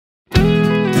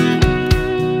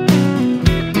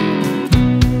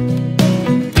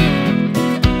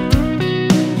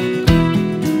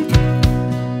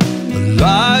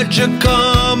you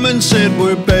come and said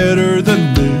we're better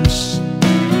than this.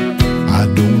 I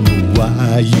don't know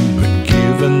why you've been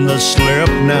given the slip.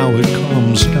 Now it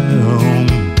comes down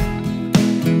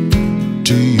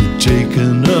to you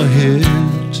taking a hit.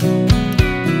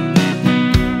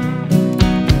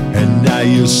 And now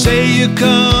you say you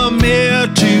come here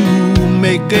to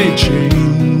make a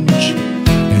change,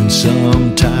 and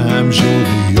sometimes you're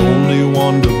the only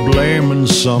one to blame, and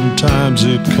sometimes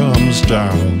it comes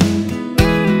down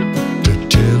to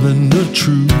telling the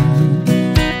truth.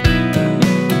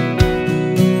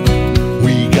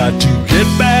 We got to get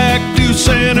back to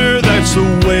center, that's the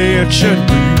way it should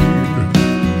be.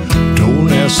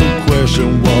 Don't ask the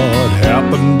question, what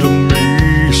happened to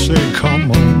me? Say,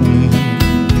 come on.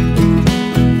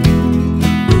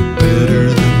 We're better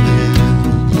than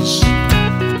this.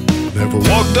 Never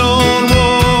walked on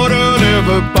water,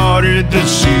 never parted the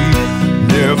sea.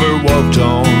 Never walked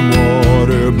on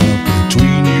water, but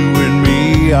between you and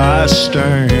me I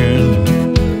stand.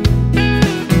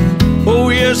 Oh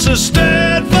yes, I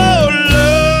stand for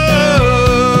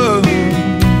love.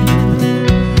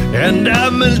 And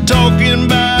I've been talking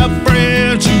about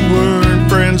friends who weren't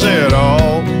friends at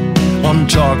all. I'm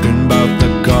talking about the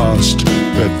cost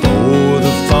before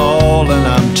the fall, and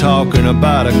I'm talking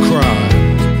about a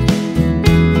crime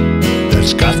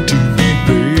that's got to be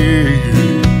paid.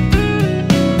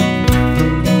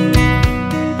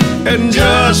 And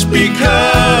just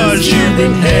because you've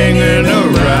been hanging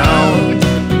around,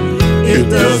 it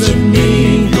doesn't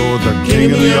mean you're the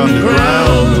king of the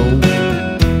underground.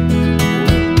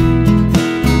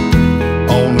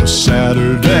 On a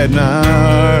Saturday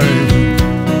night,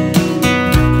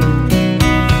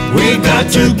 we got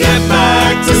to get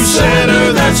back to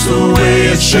center, that's the way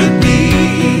it should be.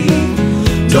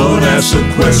 Don't ask the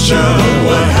question,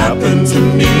 what happened to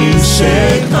me?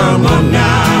 Say, come on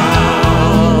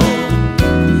now,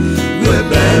 we're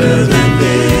better than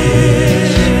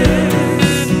this.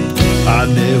 I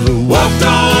never walked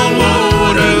on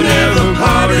water, never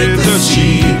parted the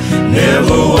sea.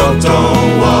 Never walked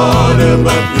on water,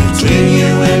 but between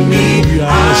you and me I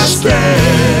stand.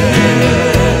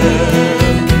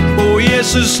 Oh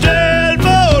yes, I stand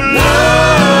for love.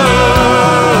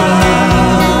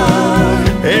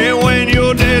 And when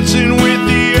you're dancing with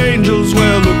the angels,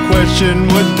 well, the question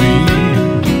would be,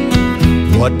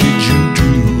 what did you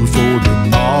do for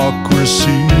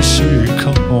democracy? Say,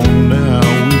 come on now,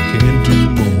 we can do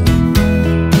more.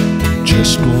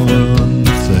 Just one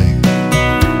thing.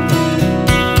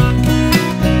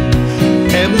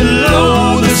 And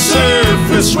below the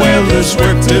surface, well, there's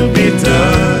work to be